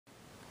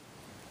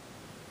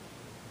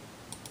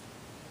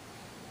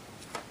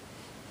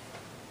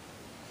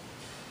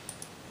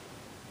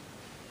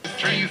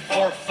3,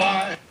 4,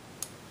 5.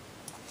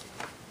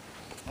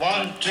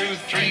 1, 2,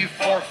 3,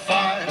 4,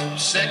 5,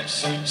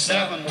 6,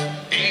 7,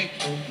 8,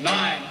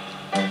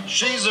 9.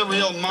 She's a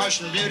real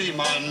Martian beauty,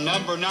 my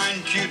number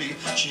 9 cutie.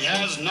 She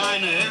has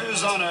 9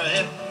 hairs on her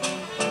head.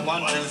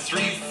 1, 2,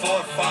 3,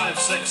 4, 5,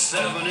 6,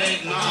 7,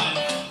 8, 9.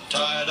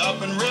 Tied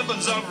up in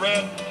ribbons of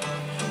red.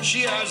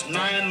 She has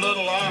 9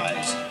 little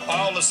eyes,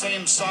 all the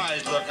same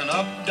size, looking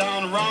up,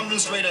 down, round,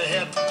 and straight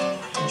ahead.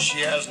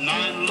 She has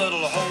 9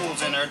 little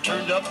holes in her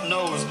turned-up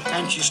nose,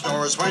 and she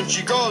snores when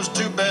she goes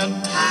to bed.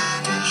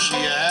 She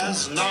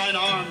has 9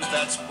 arms,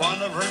 that's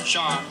one of her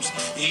charms,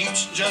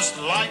 each just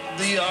like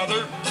the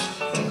other.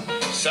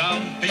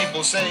 Some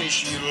people say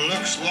she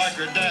looks like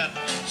her dad,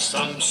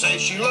 some say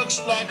she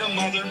looks like a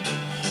mother.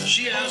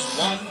 She has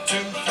 1, 2,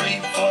 3,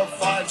 4,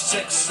 5,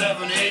 6,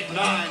 7, 8,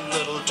 9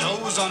 little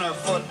toes on her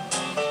foot.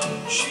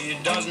 She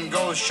doesn't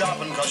go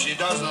shopping 'cause she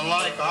doesn't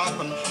like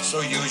hopping,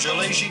 so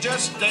usually she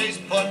just stays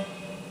put.